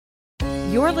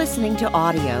You're listening to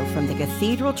audio from the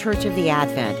Cathedral Church of the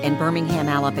Advent in Birmingham,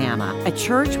 Alabama, a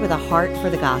church with a heart for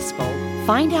the gospel.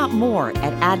 Find out more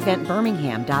at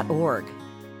adventbirmingham.org. We're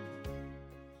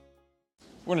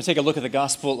going to take a look at the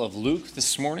Gospel of Luke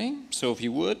this morning. So if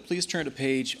you would, please turn to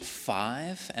page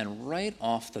 5, and right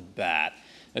off the bat,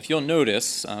 if you'll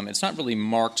notice, it's not really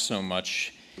marked so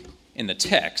much in the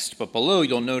text, but below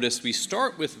you'll notice we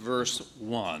start with verse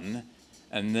 1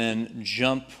 and then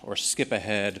jump or skip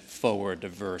ahead forward to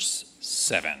verse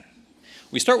 7.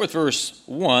 We start with verse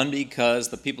 1 because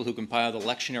the people who compiled the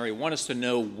lectionary want us to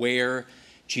know where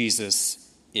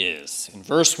Jesus is. In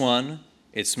verse 1,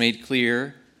 it's made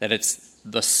clear that it's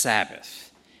the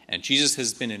Sabbath, and Jesus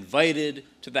has been invited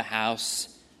to the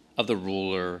house of the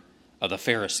ruler of the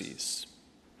Pharisees,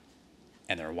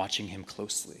 and they're watching him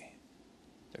closely.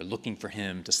 They're looking for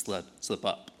him to slip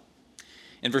up.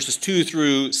 In verses 2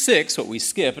 through 6, what we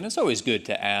skip, and it's always good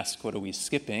to ask, what are we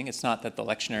skipping? It's not that the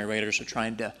lectionary writers are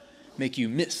trying to make you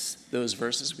miss those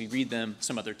verses. We read them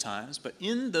some other times. But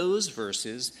in those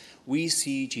verses, we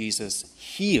see Jesus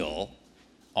heal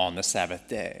on the Sabbath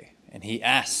day. And he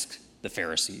asks the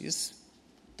Pharisees,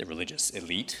 the religious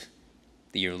elite,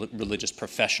 the religious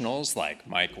professionals like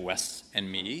Mike, Wes,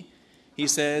 and me, he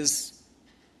says,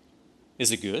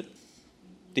 is it good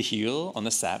to heal on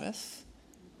the Sabbath?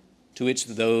 To which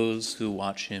those who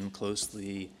watch him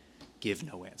closely give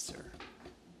no answer.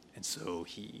 And so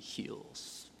he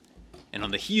heals. And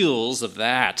on the heels of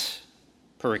that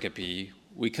pericope,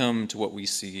 we come to what we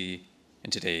see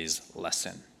in today's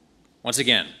lesson. Once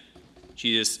again,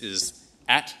 Jesus is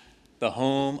at the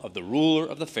home of the ruler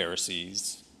of the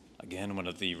Pharisees, again, one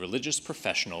of the religious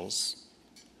professionals,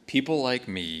 people like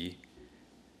me,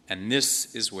 and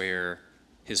this is where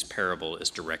his parable is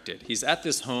directed. He's at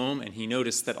this home, and he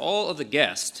noticed that all of the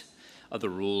guests of the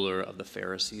ruler of the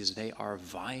Pharisees, they are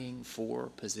vying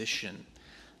for position.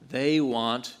 They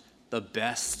want the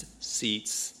best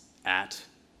seats at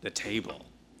the table.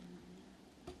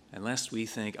 And lest we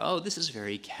think, oh, this is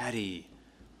very catty.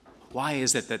 Why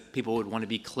is it that people would want to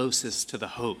be closest to the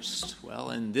host?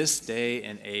 Well, in this day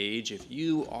and age, if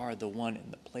you are the one in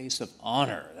the place of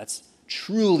honor, that's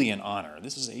truly an honor.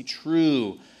 This is a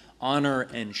true honor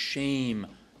and shame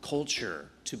culture.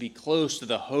 To be close to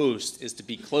the host is to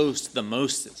be close to the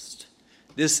mostest.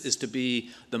 This is to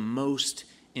be the most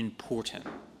important.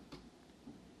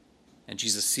 And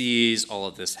Jesus sees all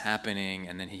of this happening,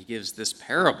 and then he gives this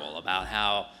parable about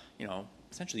how,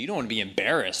 essentially you don't want to be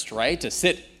embarrassed, right? To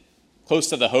sit close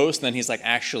to the host, and then he's like,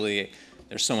 actually,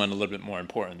 there's someone a little bit more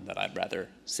important that I'd rather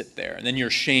sit there. And then you're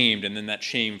shamed, and then that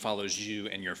shame follows you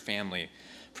and your family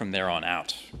from there on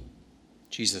out.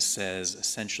 Jesus says,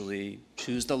 essentially,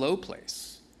 choose the low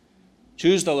place.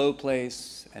 Choose the low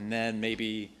place, and then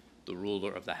maybe the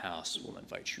ruler of the house will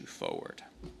invite you forward.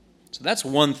 So that's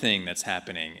one thing that's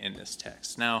happening in this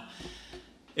text. Now,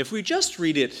 if we just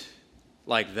read it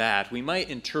like that, we might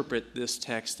interpret this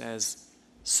text as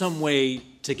some way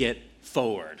to get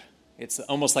forward. It's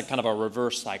almost like kind of a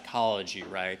reverse psychology,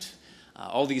 right?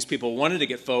 All these people wanted to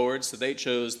get forward, so they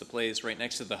chose the place right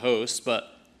next to the host,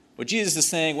 but what Jesus is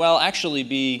saying, well, actually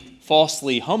be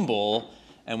falsely humble,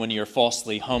 and when you're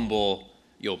falsely humble,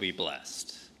 you'll be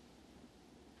blessed.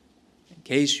 In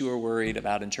case you are worried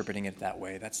about interpreting it that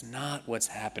way, that's not what's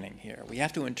happening here. We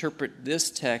have to interpret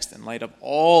this text in light of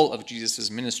all of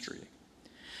Jesus' ministry.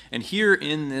 And here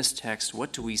in this text,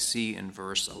 what do we see in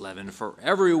verse 11? For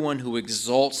everyone who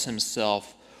exalts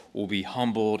himself will be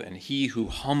humbled, and he who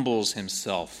humbles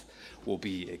himself will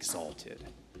be exalted.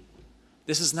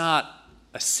 This is not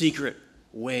a secret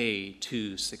way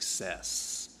to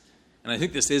success. And I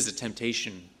think this is a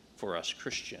temptation for us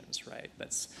Christians, right?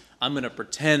 I'm going to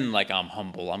pretend like I'm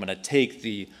humble. I'm going to take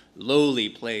the lowly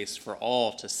place for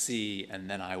all to see, and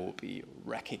then I will be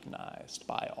recognized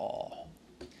by all.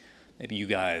 Maybe you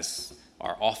guys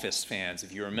are Office fans.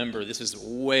 If you remember, this is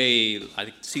I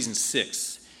think season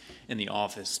 6 in The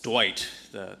Office. Dwight,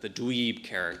 the dweeb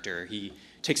character, he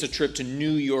takes a trip to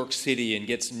New York City and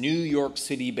gets New York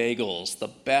City bagels, the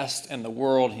best in the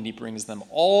world, and he brings them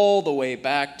all the way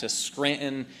back to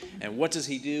Scranton. And what does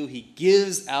he do? He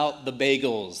gives out the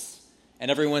bagels,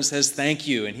 and everyone says thank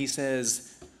you, and he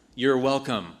says, you're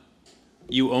welcome.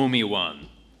 You owe me one.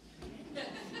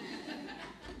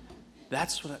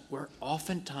 That's what we're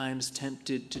oftentimes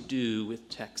tempted to do with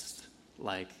texts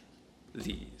like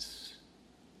these.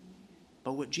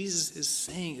 But what Jesus is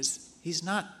saying is he's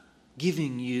not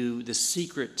giving you the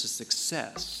secret to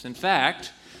success. In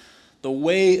fact, the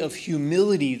way of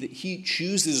humility that he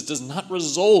chooses does not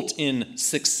result in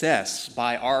success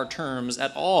by our terms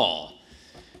at all.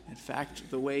 In fact,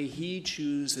 the way he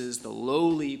chooses the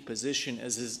lowly position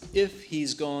is as if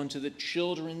he's gone to the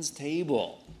children's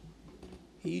table.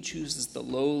 He chooses the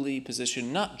lowly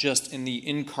position, not just in the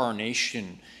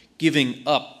incarnation, giving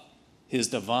up his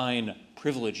divine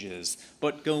privileges,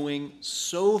 but going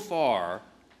so far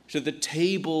to the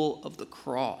table of the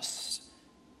cross,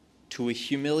 to a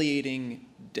humiliating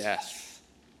death,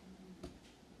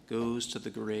 goes to the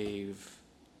grave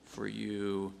for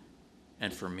you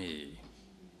and for me.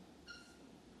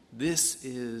 This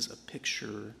is a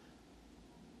picture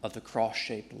of the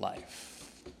cross-shaped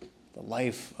life, the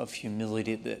life of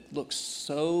humility that looks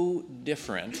so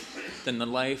different than the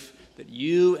life that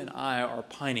you and I are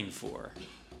pining for.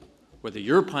 Whether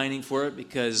you're pining for it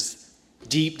because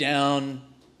deep down,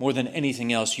 more than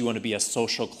anything else, you want to be a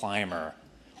social climber,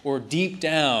 or deep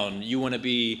down, you want to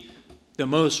be the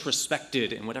most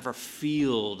respected in whatever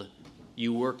field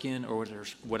you work in or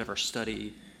whatever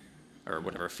study or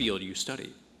whatever field you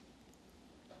study.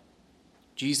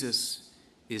 Jesus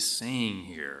is saying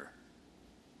here,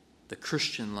 the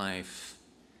Christian life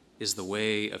is the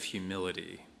way of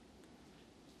humility.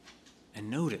 And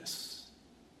notice,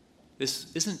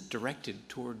 this isn't directed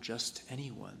toward just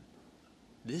anyone.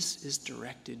 This is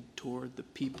directed toward the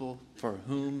people for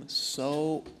whom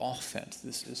so often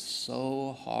this is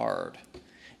so hard,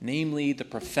 namely the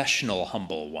professional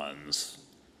humble ones,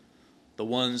 the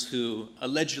ones who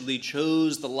allegedly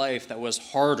chose the life that was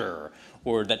harder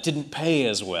or that didn't pay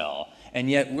as well. And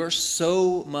yet we're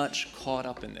so much caught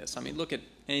up in this. I mean, look at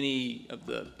any of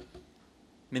the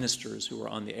ministers who are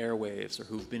on the airwaves or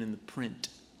who've been in the print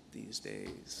these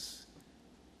days.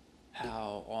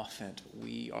 How often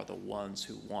we are the ones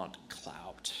who want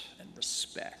clout and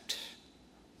respect.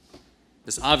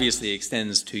 This obviously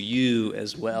extends to you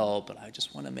as well, but I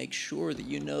just want to make sure that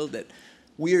you know that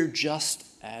we're just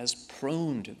as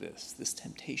prone to this. This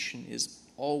temptation is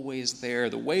always there.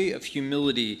 The way of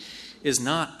humility is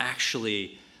not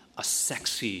actually a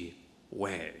sexy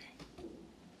way.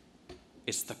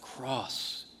 It's the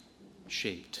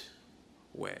cross-shaped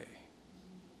way.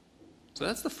 So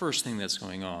that's the first thing that's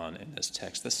going on in this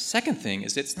text. The second thing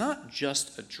is it's not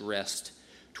just addressed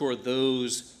toward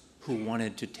those who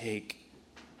wanted to take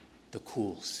the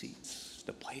cool seats,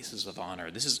 the places of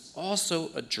honor. This is also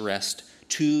addressed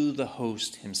to the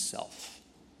host himself.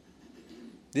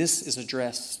 This is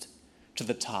addressed to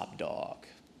the top dog.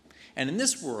 And in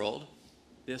this world,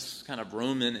 this kind of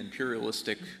Roman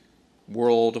imperialistic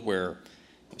world where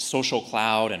social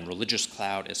clout and religious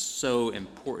clout is so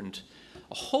important,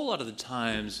 a whole lot of the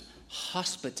times,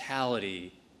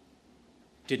 hospitality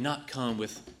did not come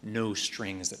with no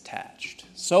strings attached.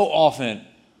 So often,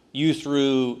 you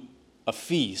threw a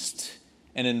feast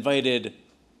and invited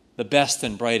the best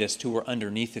and brightest who were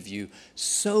underneath of you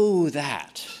so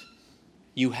that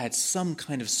you had some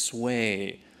kind of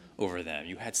sway over them.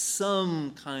 You had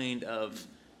some kind of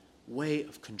way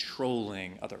of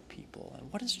controlling other people.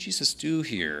 And what does Jesus do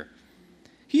here?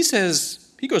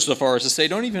 He goes so far as to say,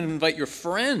 don't even invite your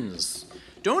friends.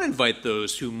 Don't invite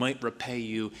those who might repay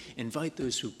you. Invite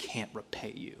those who can't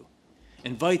repay you.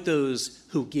 Invite those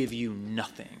who give you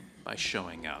nothing by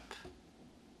showing up.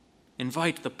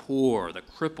 Invite the poor, the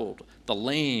crippled, the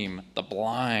lame, the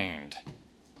blind,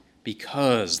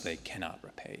 because they cannot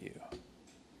repay you.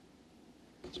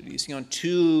 So do you see on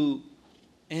two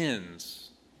ends,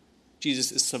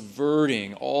 Jesus is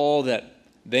subverting all that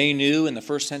they knew in the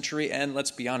first century, and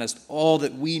let's be honest, all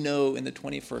that we know in the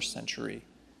 21st century.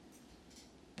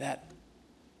 That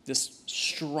this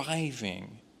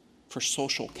striving for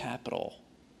social capital,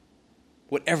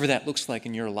 whatever that looks like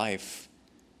in your life,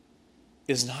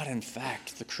 is not in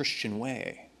fact the Christian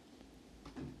way.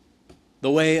 The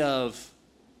way of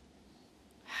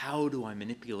how do I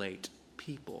manipulate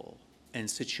people and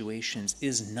situations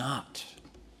is not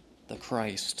the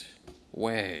Christ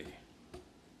way.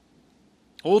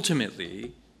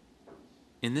 Ultimately,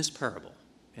 in this parable,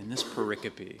 in this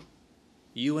pericope,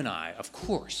 you and I, of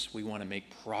course, we want to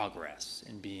make progress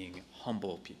in being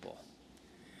humble people.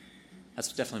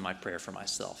 That's definitely my prayer for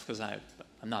myself, because I'm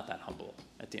not that humble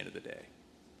at the end of the day.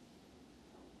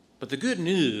 But the good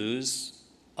news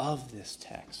of this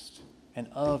text and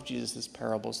of Jesus'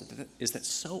 parables is that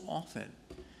so often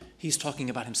he's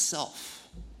talking about himself.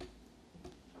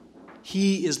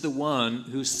 He is the one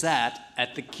who sat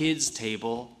at the kids'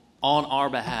 table on our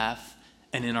behalf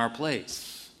and in our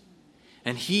place.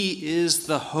 And he is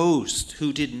the host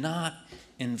who did not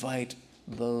invite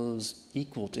those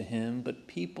equal to him, but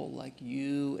people like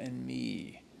you and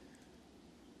me,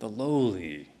 the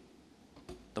lowly,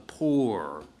 the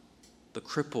poor, the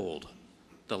crippled,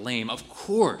 the lame. Of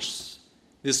course,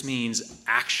 this means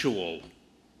actual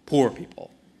poor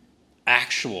people,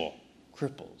 actual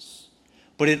cripples.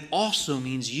 But it also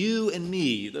means you and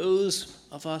me, those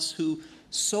of us who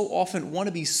so often want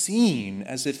to be seen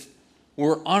as if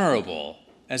we're honorable,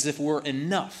 as if we're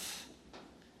enough.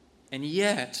 And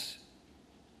yet,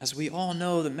 as we all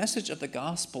know, the message of the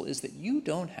gospel is that you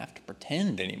don't have to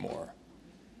pretend anymore.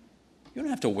 You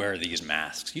don't have to wear these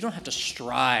masks. You don't have to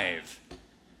strive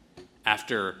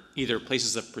after either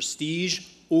places of prestige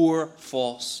or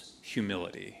false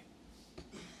humility.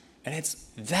 And it's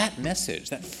that message,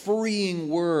 that freeing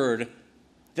word,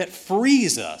 that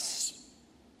frees us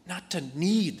not to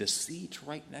need the seat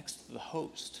right next to the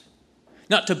host,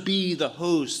 not to be the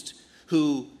host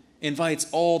who invites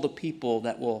all the people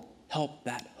that will help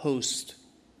that host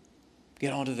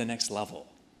get on to the next level,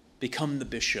 become the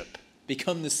bishop,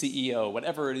 become the CEO,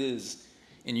 whatever it is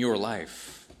in your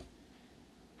life.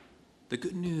 The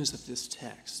good news of this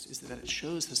text is that it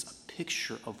shows us a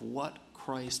picture of what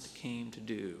Christ came to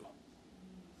do,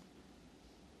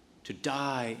 to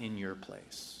die in your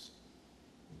place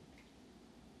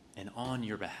and on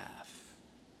your behalf,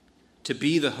 to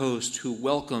be the host who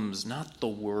welcomes not the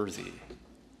worthy,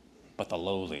 but the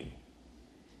lowly,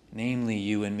 namely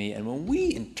you and me. And when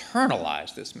we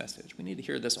internalize this message, we need to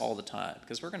hear this all the time,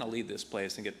 because we're going to leave this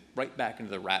place and get right back into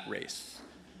the rat race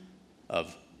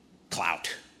of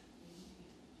clout.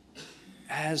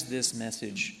 As this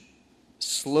message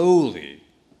slowly,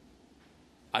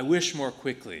 I wish more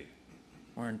quickly,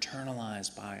 or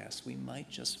internalized by us, we might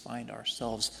just find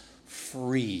ourselves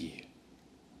free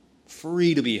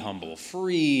to be humble,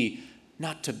 free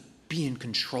not to be in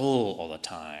control all the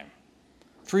time,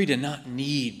 free to not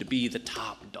need to be the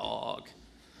top dog,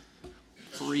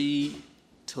 free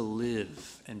to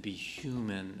live and be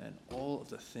human and all of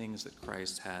the things that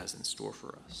Christ has in store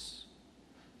for us.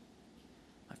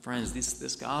 My friends,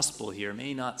 this gospel here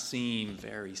may not seem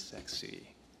very sexy,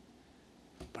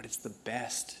 but it's the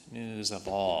best news of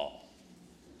all.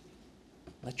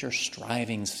 Let your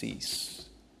striving cease.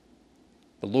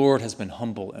 The Lord has been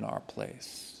humble in our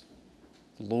place.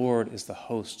 The Lord is the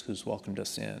host who's welcomed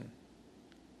us in.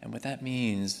 And what that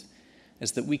means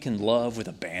is that we can love with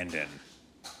abandon.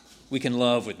 We can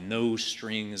love with no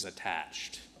strings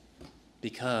attached,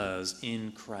 because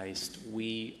in Christ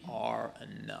we are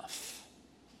enough,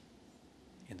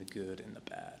 in the good and the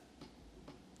bad.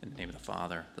 In the name of the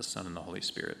Father, the Son, and the Holy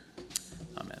Spirit.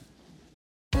 Amen.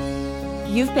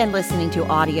 You've been listening to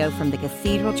audio from the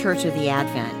Cathedral Church of the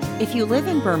Advent. If you live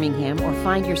in Birmingham or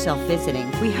find yourself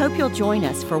visiting, we hope you'll join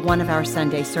us for one of our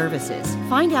Sunday services.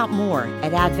 Find out more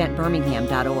at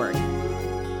adventbirmingham.org.